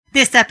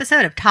This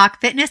episode of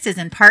Talk Fitness is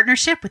in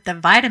partnership with The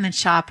Vitamin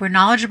Shoppe, where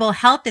knowledgeable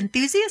health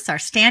enthusiasts are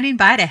standing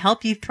by to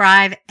help you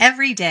thrive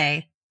every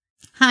day.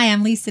 Hi,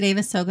 I'm Lisa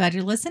Davis. So glad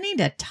you're listening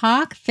to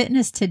Talk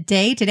Fitness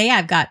today. Today,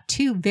 I've got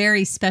two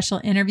very special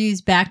interviews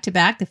back to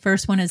back. The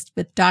first one is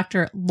with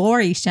Dr.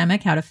 Lori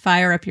Shemek, how to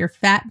fire up your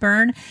fat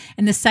burn.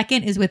 And the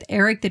second is with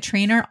Eric the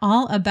Trainer,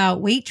 all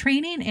about weight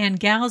training and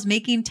gals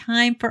making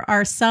time for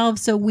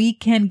ourselves so we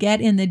can get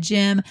in the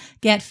gym,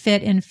 get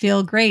fit, and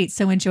feel great.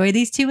 So enjoy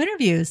these two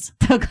interviews.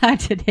 So glad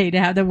today to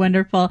have the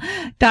wonderful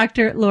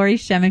Dr. Lori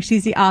Shemek.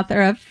 She's the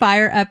author of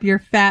Fire Up Your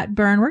Fat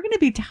Burn. We're going to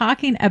be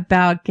talking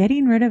about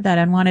getting rid of that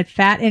unwanted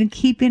fat and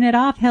keeping it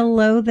off.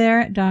 Hello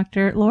there,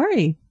 Dr.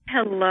 Lori.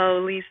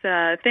 Hello,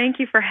 Lisa. Thank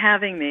you for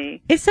having me.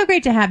 It's so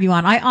great to have you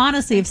on. I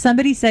honestly, if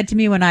somebody said to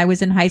me when I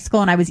was in high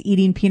school and I was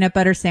eating peanut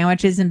butter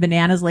sandwiches and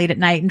bananas late at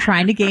night and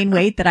trying to gain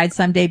weight, that I'd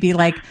someday be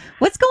like,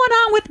 what's going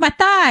on with my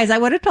thighs? I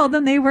would have told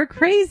them they were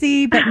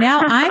crazy. But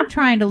now I'm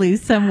trying to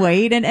lose some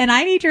weight and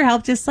I need your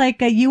help just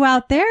like you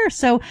out there.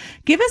 So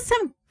give us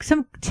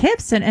some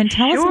tips and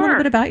tell us a little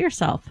bit about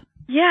yourself.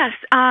 Yes.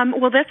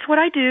 Well, that's what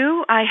I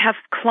do. I have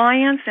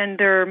clients, and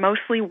they're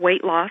mostly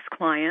weight loss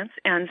clients,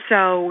 and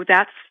so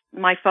that's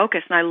my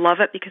focus, and I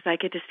love it because I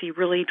get to see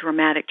really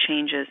dramatic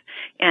changes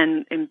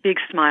and big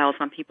smiles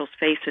on people's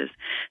faces.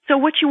 So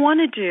what you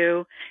want to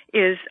do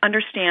is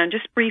understand,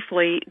 just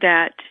briefly,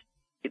 that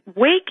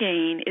weight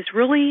gain is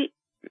really,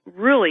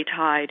 really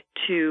tied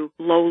to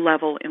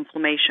low-level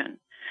inflammation.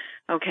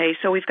 Okay,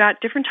 so we've got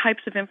different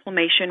types of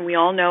inflammation. We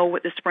all know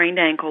what the sprained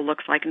ankle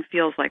looks like and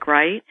feels like,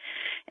 right?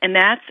 And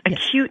that's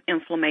acute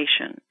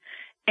inflammation.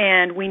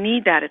 And we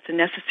need that. It's a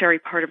necessary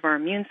part of our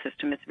immune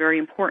system. It's very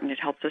important. It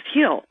helps us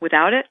heal.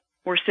 Without it,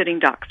 we're sitting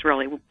ducks,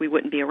 really. We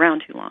wouldn't be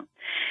around too long.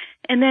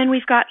 And then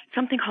we've got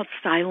something called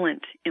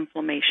silent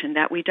inflammation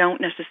that we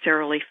don't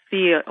necessarily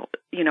feel,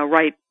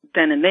 right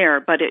then and there,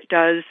 but it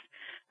does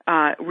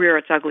rear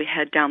its ugly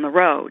head down the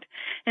road.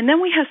 And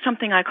then we have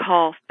something I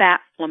call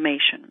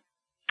fatflammation.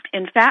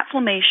 And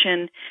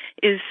fatflammation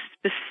is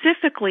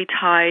specifically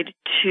tied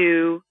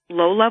to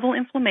low-level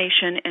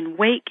inflammation and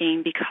weight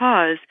gain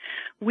because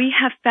we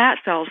have fat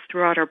cells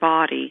throughout our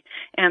body,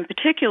 and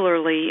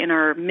particularly in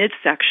our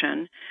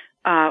midsection,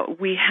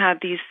 we have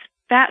these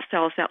fat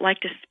cells that like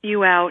to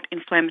spew out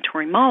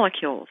inflammatory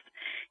molecules.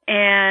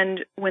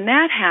 And when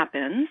that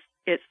happens,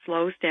 it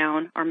slows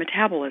down our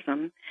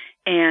metabolism,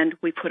 and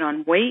we put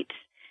on weight,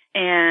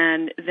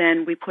 and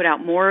then we put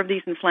out more of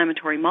these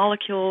inflammatory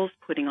molecules,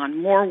 putting on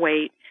more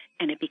weight,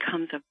 and it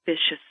becomes a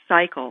vicious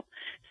cycle.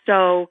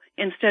 So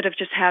instead of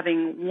just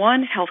having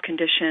one health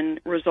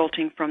condition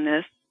resulting from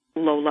this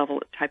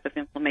low-level type of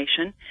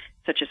inflammation,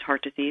 such as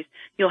heart disease,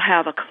 you'll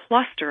have a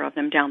cluster of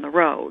them down the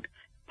road,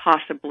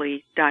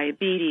 possibly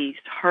diabetes,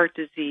 heart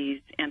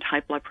disease, and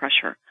high blood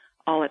pressure,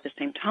 all at the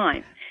same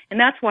time. And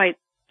that's why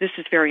this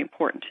is very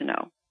important to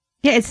know.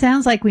 Yeah, it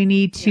sounds like we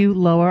need to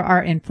lower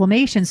our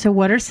inflammation. So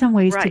what are some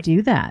ways to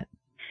do that?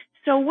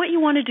 So what you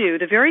want to do,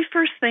 the very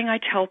first thing I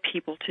tell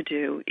people to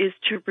do is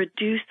to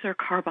reduce their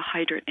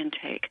carbohydrate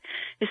intake,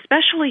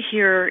 especially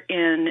here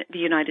in the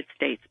United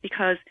States,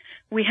 because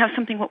we have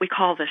something what we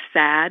call the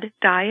SAD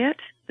diet,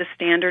 the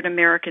Standard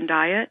American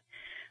Diet,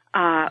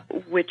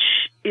 which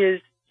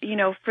is,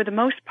 for the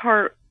most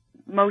part,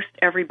 most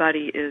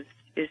everybody is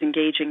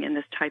engaging in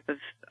this type of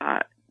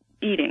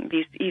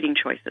these eating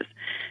choices.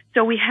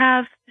 So we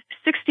have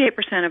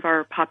 68% of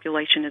our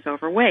population is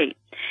overweight.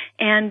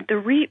 And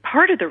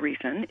part of the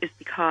reason is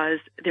because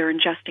they're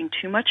ingesting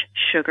too much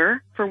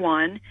sugar, for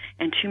one,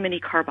 and too many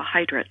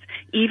carbohydrates,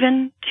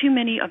 even too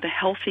many of the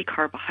healthy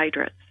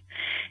carbohydrates.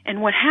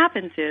 And what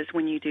happens is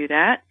when you do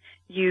that,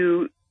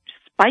 you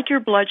spike your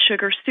blood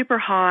sugar super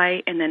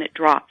high, and then it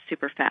drops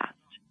super fast.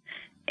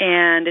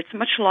 And it's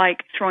much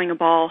like throwing a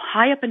ball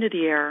high up into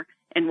the air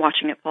and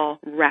watching it fall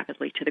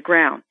rapidly to the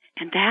ground.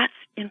 And that's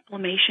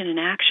inflammation in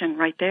action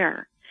right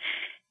there.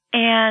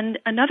 And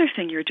another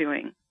thing you're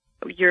doing,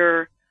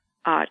 you're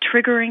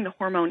triggering the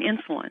hormone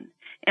insulin.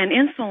 And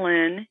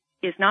insulin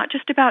is not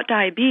just about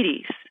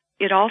diabetes.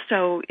 It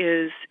also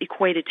is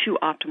equated to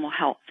optimal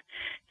health.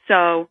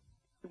 So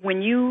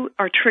when you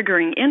are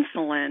triggering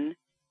insulin,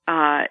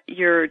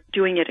 you're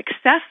doing it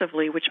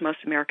excessively, which most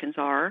Americans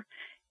are.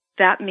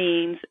 That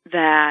means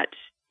that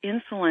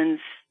insulin's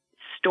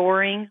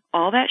storing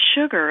all that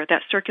sugar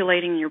that's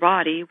circulating in your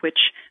body, which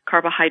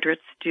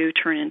carbohydrates do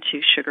turn into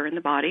sugar in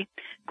the body,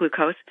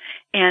 glucose,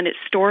 and it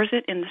stores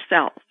it in the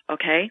cells,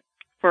 okay,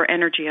 for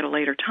energy at a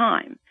later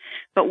time.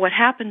 But what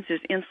happens is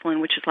insulin,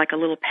 which is like a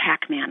little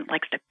Pac-Man,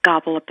 likes to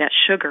gobble up that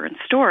sugar and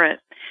store it.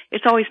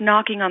 It's always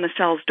knocking on the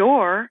cell's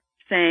door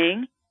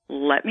saying,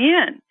 let me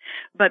in.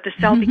 But the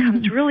cell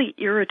becomes really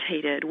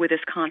irritated with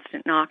this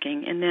constant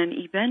knocking and then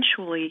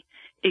eventually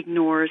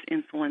ignores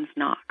insulin's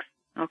knocks.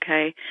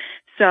 Okay,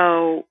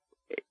 so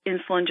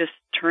insulin just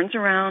turns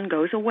around,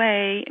 goes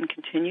away, and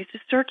continues to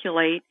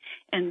circulate,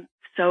 and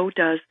so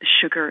does the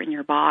sugar in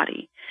your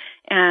body.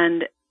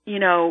 And,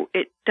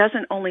 it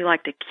doesn't only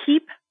like to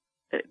keep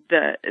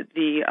the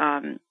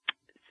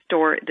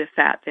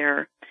fat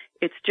there.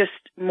 It's just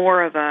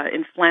more of an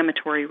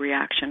inflammatory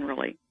reaction,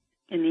 really.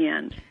 in the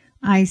end.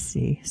 I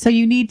see. So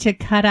you need to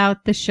cut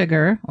out the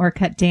sugar or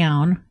cut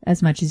down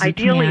as much as you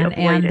Ideally can, avoid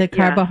and the it, yes.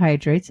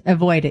 Carbohydrates.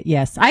 Avoid it.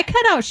 Yes. I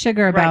cut out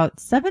sugar about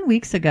 7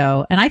 weeks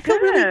ago, and I feel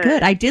really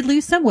good. I did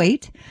lose some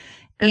weight.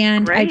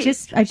 That's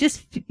great.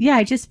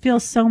 I just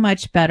feel so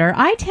much better.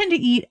 I tend to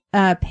eat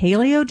a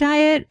paleo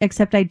diet,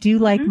 except I do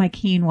like my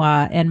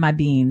quinoa and my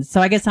beans.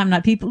 So I guess I'm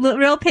not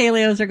real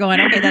paleos are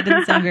going, okay, that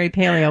doesn't sound very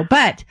paleo.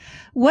 But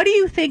what do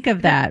you think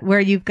of that? Where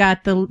you've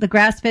got the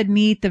grass-fed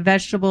meat, the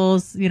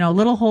vegetables,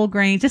 little whole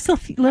grain, just a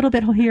little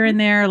bit here and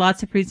there,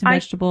 lots of fruits and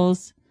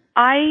vegetables.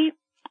 I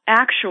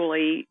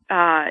actually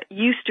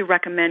used to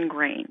recommend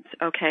grains,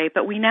 okay,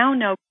 but we now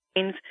know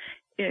grains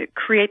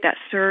create that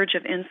surge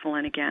of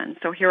insulin again.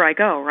 So here I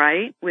go,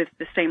 right, with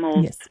the same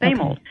old,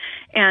 old.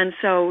 And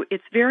so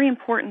it's very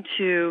important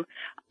to,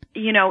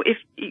 if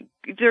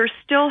they're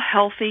still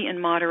healthy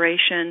in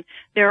moderation,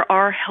 there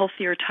are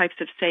healthier types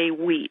of, say,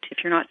 wheat, if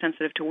you're not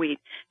sensitive to wheat,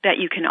 that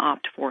you can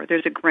opt for.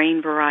 There's a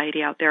grain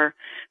variety out there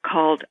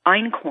called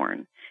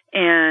einkorn,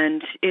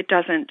 and it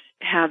doesn't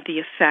have the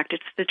effect.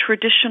 It's the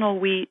traditional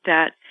wheat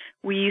that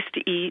we used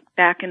to eat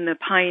back in the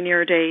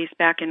pioneer days,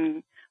 back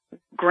in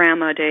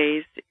grandma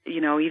days,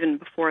 even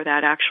before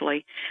that,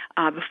 actually,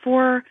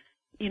 before,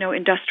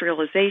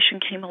 industrialization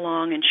came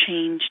along and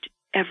changed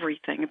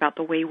everything about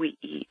the way we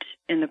eat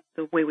and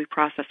the way we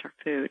process our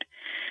food.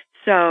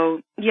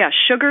 So,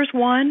 sugar's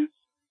one,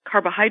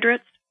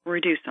 carbohydrates,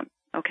 reduce them,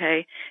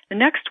 okay? The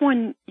next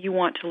one you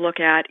want to look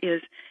at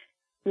is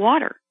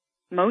water.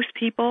 Most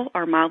people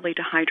are mildly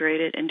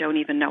dehydrated and don't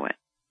even know it.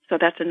 So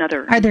that's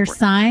another. Are there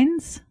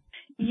signs?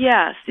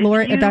 Yes.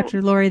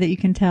 Dr. Lori, that you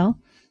can tell?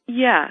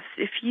 Yes.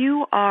 If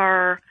you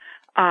are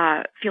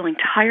feeling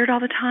tired all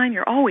the time,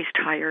 you're always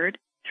tired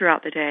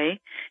throughout the day,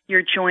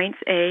 your joints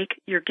ache,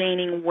 you're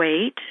gaining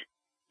weight,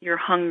 you're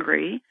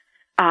hungry,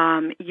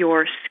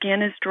 your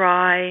skin is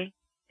dry,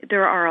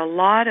 there are a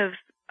lot of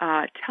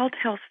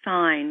telltale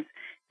signs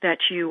that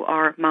you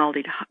are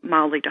mildly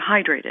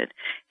dehydrated.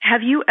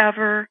 Have you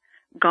ever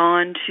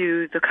gone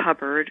to the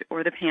cupboard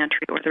or the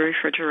pantry or the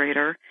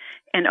refrigerator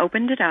and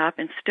opened it up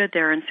and stood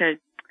there and said,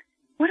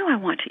 what do I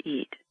want to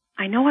eat?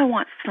 I know I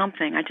want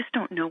something. I just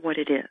don't know what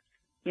it is.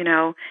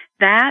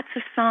 That's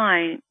a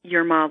sign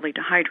you're mildly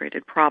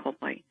dehydrated,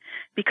 probably,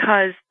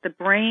 because the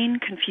brain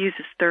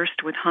confuses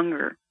thirst with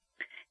hunger.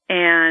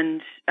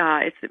 And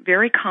it's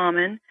very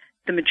common.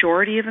 The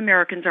majority of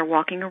Americans are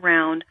walking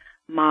around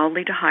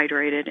mildly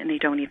dehydrated, and they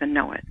don't even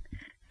know it.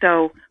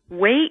 So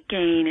weight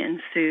gain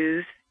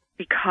ensues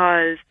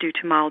due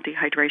to mild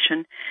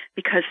dehydration,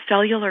 because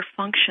cellular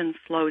function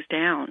slows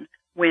down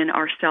when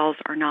our cells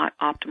are not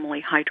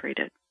optimally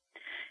hydrated.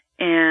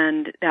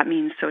 And that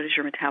means so does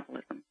your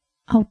metabolism.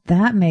 Oh,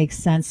 that makes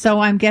sense. So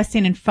I'm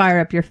guessing in Fire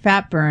Up Your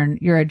Fat Burn,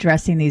 you're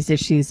addressing these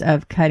issues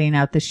of cutting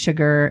out the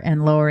sugar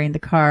and lowering the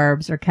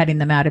carbs, or cutting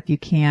them out if you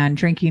can,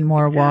 drinking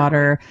more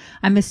water.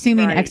 I'm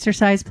assuming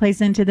exercise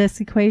plays into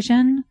this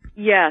equation?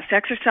 Yes,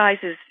 exercise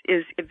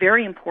is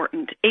very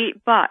important.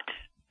 But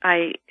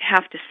I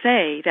have to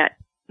say that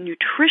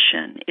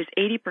nutrition is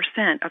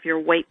 80% of your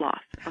weight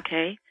loss,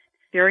 okay?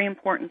 Very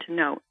important to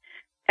note.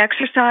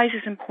 Exercise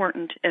is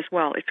important as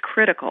well. It's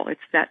critical.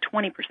 It's that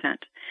 20%.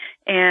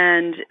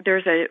 And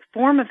there's a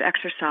form of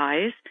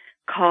exercise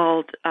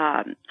called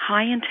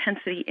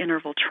high-intensity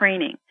interval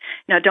training.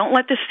 Now, don't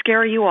let this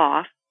scare you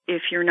off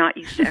if you're not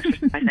used to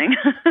exercising,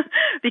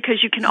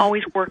 because you can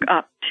always work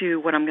up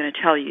to what I'm going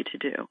to tell you to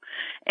do.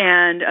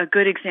 And a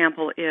good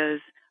example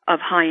of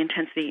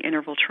high-intensity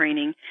interval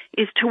training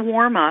is to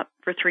warm up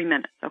for 3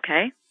 minutes,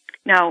 okay?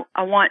 Now,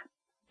 I want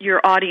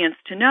your audience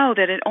to know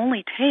that it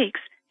only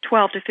takes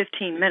 12 to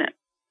 15 minutes.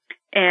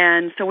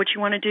 And so what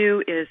you want to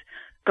do is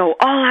go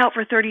all out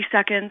for 30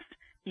 seconds.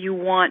 You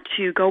want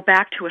to go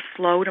back to a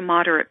slow to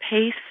moderate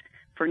pace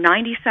for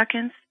 90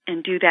 seconds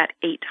and do that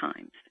 8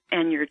 times.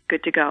 And you're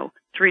good to go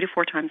 3 to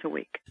 4 times a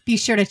week. Be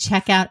sure to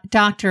check out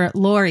Dr.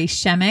 Lori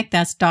Shemek.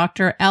 That's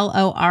Dr.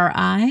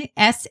 LORISHEMEK.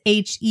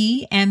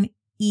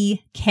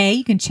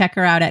 You can check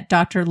her out at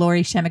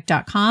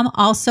drlorishemek.com.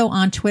 Also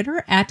on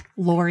Twitter at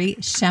Lori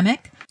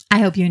Shemek. I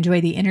hope you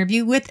enjoy the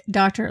interview with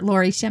Dr.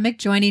 Lori Shemek.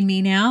 Joining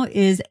me now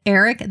is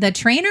Eric the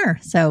Trainer.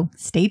 So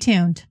stay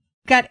tuned.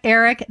 Got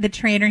Eric the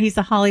Trainer. He's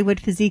a Hollywood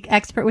physique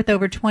expert with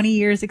over 20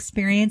 years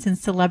experience in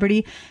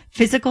celebrity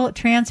physical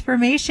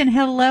transformation.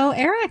 Hello,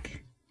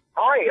 Eric.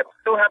 Hi, I'm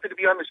so happy to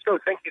be on the show.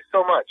 Thank you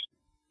so much.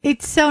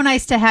 It's so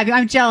nice to have you.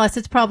 I'm jealous.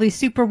 It's probably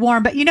super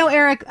warm. But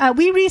Eric,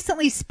 we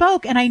recently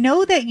spoke, and I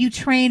know that you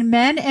train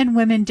men and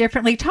women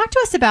differently. Talk to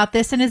us about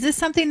this. And is this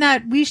something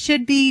that we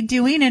should be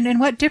doing?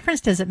 And what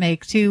difference does it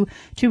make to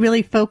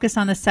really focus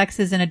on the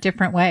sexes in a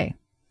different way?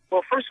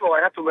 Well, first of all, I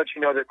have to let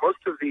you know that most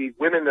of the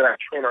women that I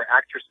train are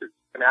actresses.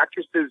 And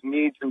actresses'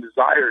 needs and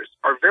desires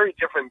are very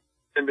different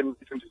than the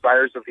needs and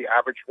desires of the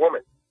average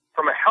woman.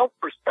 From a health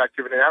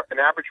perspective, an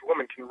average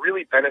woman can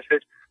really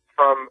benefit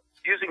from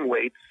using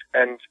weights,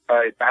 and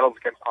it battles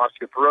against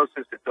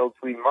osteoporosis, it builds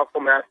lean muscle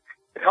mass,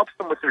 it helps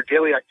them with their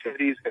daily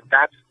activities, and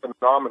that's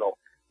phenomenal.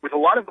 With a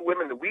lot of the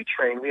women that we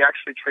train, we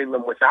actually train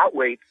them without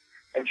weights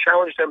and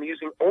challenge them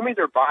using only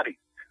their bodies.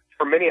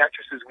 for many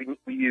actresses,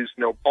 we use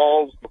no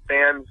balls, no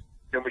bands,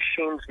 no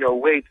machines, no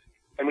weights,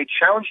 and we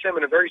challenge them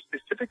in a very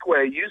specific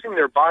way using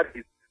their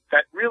bodies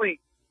that really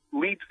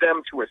leads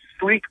them to a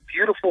sleek,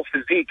 beautiful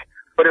physique,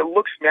 but it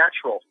looks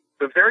natural.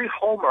 The very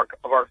hallmark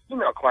of our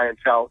female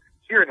clientele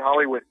here in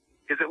Hollywood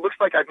is it looks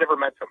like I've never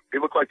met them. They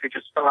look like they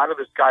just fell out of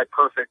the sky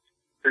perfect.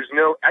 There's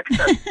no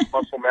excess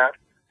muscle mass.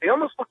 They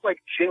almost look like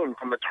Jane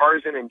from the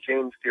Tarzan and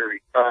Jane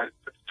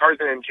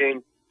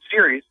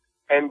series.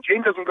 And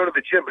Jane doesn't go to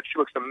the gym, but she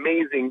looks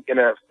amazing in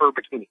a fur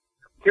bikini.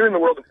 Here in the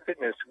world of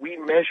fitness, we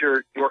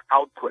measure your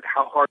output,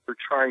 how hard you're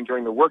trying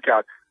during the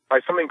workout, by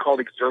something called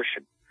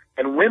exertion.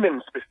 And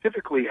women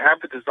specifically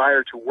have the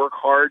desire to work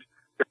hard.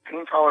 Their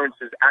pain tolerance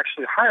is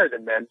actually higher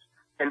than men's.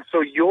 And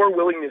so your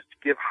willingness to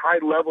give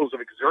high levels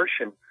of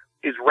exertion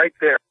is right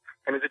there.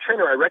 And as a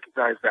trainer, I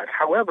recognize that.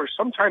 However,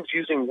 sometimes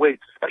using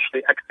weights,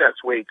 especially excess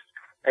weights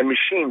and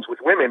machines with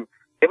women,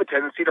 they have a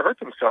tendency to hurt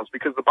themselves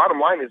because the bottom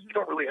line is you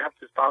don't really have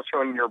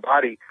testosterone in your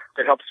body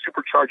that helps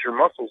supercharge your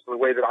muscles the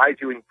way that I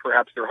do and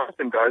perhaps their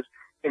husband does.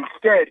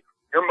 Instead,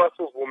 your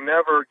muscles will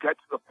never get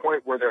to the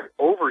point where they're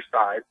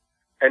oversized.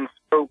 And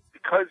so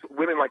because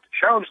women like to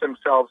challenge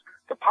themselves,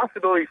 the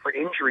possibility for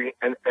injury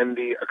and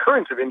the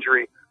occurrence of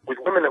injury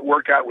with women that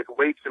work out with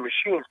weights and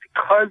machines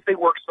because they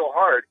work so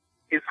hard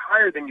is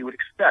higher than you would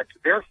expect.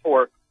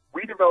 Therefore,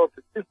 we developed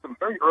a system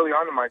very early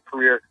on in my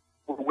career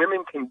where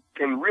women can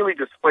really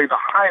display the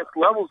highest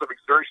levels of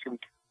exertion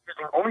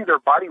using only their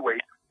body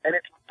weight, and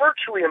it's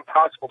virtually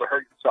impossible to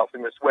hurt yourself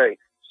in this way.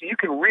 So you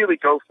can really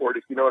go for it,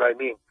 if you know what I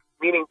mean.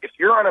 Meaning, if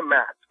you're on a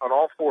mat on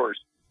all fours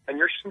and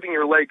you're shooting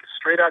your leg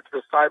straight out to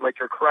the side like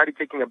you're karate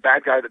kicking a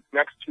bad guy that's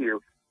next to you,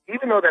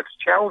 even though that's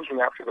challenging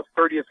after the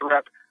 30th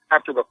rep,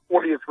 after the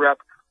 40th rep,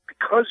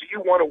 because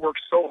you want to work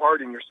so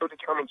hard and you're so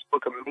determined to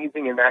look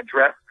amazing in that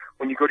dress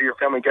when you go to your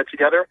family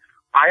get-together,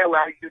 I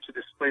allow you to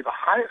display the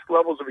highest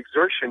levels of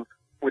exertion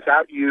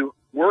without you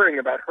worrying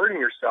about hurting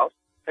yourself,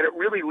 and it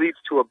really leads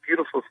to a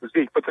beautiful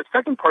physique. But the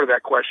second part of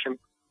that question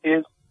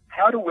is,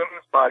 how do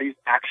women's bodies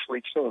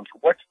actually change?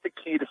 What's the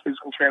key to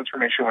physical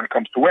transformation when it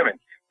comes to women?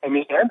 And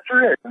the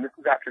answer is, and this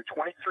is after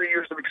 23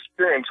 years of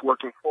experience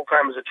working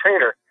full-time as a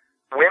trainer,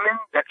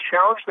 women that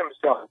challenge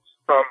themselves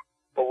from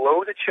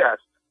below the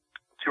chest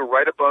to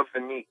right above the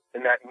knee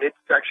in that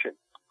midsection.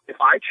 If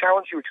I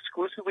challenge you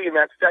exclusively in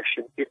that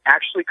section, it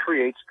actually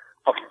creates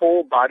a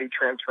full body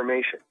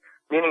transformation.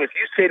 Meaning if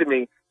you say to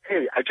me,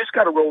 hey, I just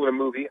got to roll in a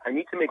movie, I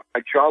need to make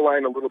my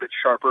jawline a little bit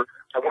sharper,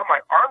 I want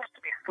my arms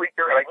to be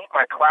sleeker, and I need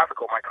my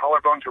clavicle, my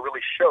collarbone to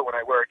really show when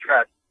I wear a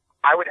dress,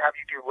 I would have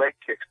you do leg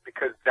kicks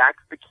because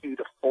that's the key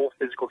to full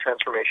physical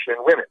transformation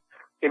in women.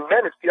 In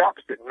men, it's the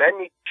opposite. Men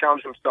need to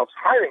challenge themselves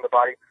higher in the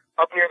body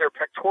up near their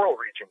pectoral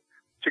region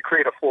to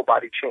create a full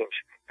body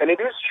change. And it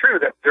is true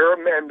that there are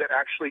men that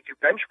actually do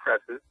bench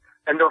presses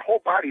and their whole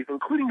bodies,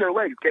 including their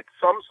legs, get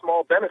some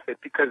small benefit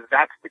because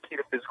that's the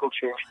key to physical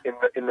change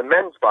in the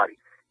men's body.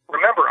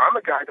 Remember, I'm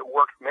a guy that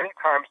works many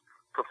times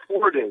for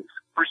 4 days,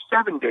 for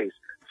 7 days,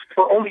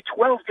 for only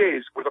 12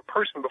 days with a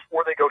person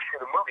before they go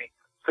shoot a movie.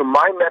 So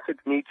my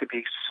methods need to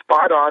be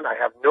spot on. I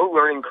have no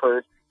learning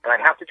curve, and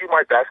I have to do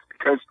my best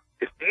because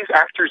if these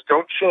actors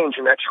don't change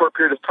in that short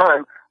period of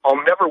time, I'll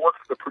never work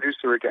for the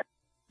producer again.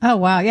 Oh,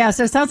 wow. Yeah.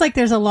 So it sounds like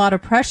there's a lot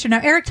of pressure.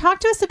 Now, Eric,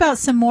 talk to us about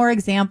some more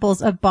examples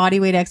of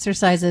bodyweight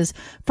exercises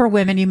for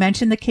women. You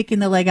mentioned the kicking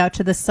the leg out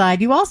to the side.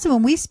 You also,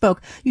 when we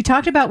spoke, you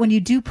talked about when you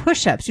do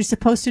push-ups, you're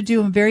supposed to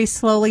do them very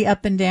slowly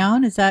up and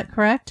down. Is that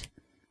correct?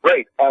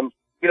 Right.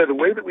 The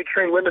way that we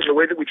train women, the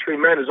way that we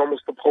train men is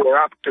almost the polar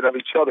opposite of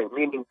each other,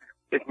 meaning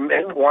if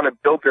men want to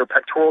build their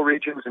pectoral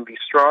regions and be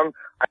strong,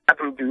 I have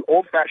them do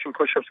old-fashioned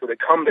push-ups where they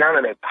come down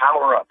and they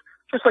power up,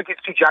 just like you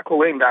see Jack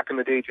LaLanne back in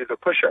the day do the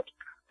push-ups.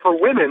 For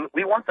women,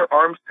 we want their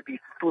arms to be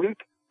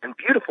sleek and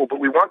beautiful, but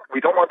we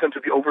don't want them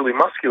to be overly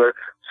muscular.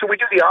 So we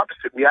do the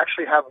opposite. We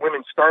actually have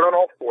women start on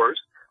all fours,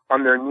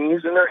 on their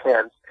knees and their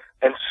hands,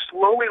 and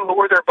slowly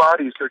lower their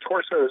bodies, their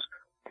torsos,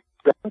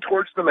 down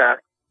towards the mat,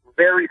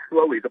 very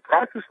slowly. The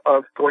process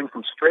of going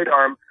from straight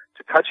arm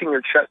to touching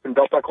your chest and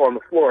belt buckle on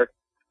the floor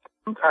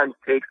sometimes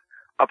takes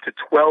up to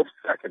 12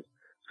 seconds.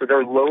 So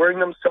they're lowering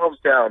themselves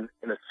down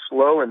in a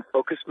slow and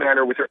focused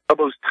manner with their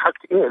elbows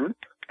tucked in,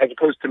 as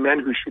opposed to men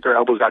who shoot their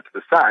elbows out to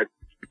the side.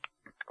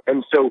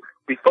 And so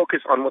we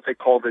focus on what they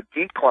call the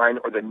decline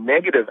or the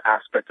negative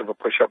aspect of a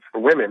push-up for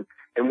women.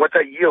 And what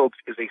that yields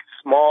is a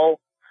small,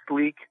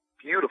 sleek,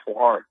 beautiful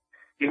arm.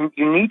 You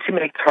need to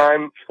make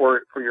time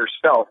for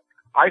yourself.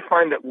 I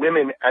find that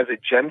women as a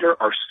gender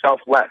are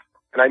selfless.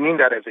 And I mean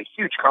that as a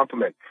huge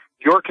compliment.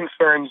 Your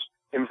concerns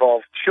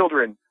involve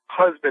children,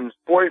 husbands,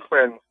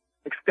 boyfriends,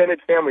 extended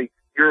family.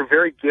 You're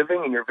very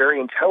giving and you're very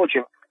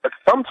intelligent. But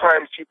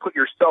sometimes you put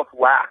yourself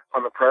last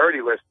on the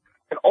priority list,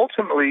 and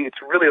ultimately it's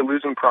really a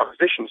losing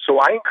proposition. So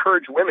I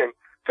encourage women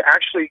to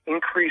actually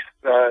increase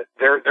their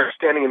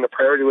standing in the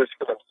priority list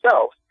for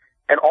themselves.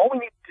 And all we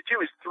need to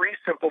do is 3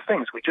 simple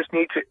things. We just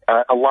need to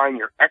align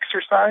your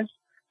exercise,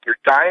 your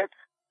diet,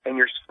 and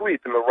your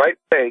sleep in the right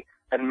way,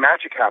 and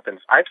magic happens.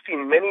 I've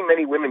seen many,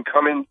 many women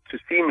come in to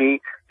see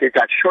me. They've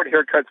got short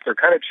haircuts. They're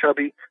kind of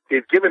chubby.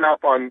 They've given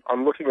up on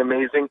looking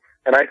amazing.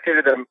 And I say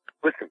to them,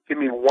 listen, give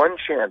me one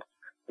chance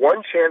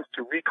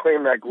to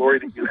reclaim that glory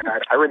that you had.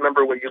 I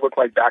remember what you looked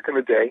like back in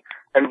the day.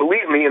 And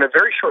believe me, in a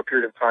very short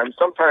period of time,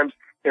 sometimes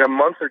in a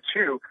month or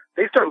two,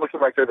 they start looking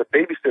like they're the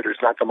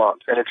babysitters, not the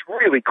moms. And it's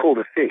really cool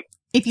to see.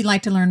 If you'd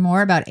like to learn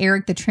more about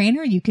Eric the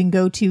Trainer, you can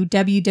go to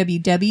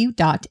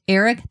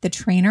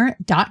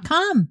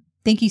www.ericthetrainer.com.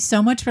 Thank you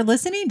so much for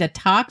listening to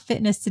Talk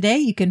Fitness Today.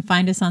 You can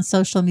find us on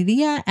social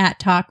media at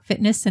Talk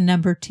Fitness and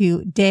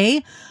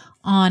 #2day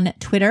on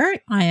Twitter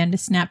and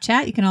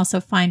Snapchat. You can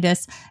also find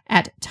us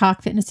at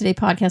Talk Fitness Today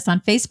Podcast on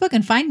Facebook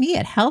and find me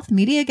at Health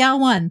Media Gal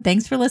 1.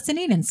 Thanks for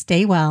listening and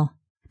stay well.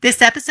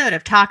 This episode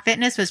of Talk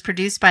Fitness was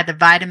produced by The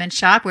Vitamin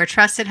Shop, where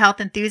trusted health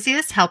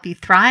enthusiasts help you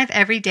thrive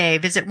every day.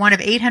 Visit one of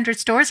 800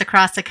 stores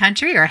across the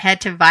country or head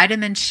to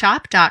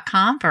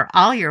vitaminshop.com for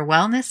all your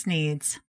wellness needs.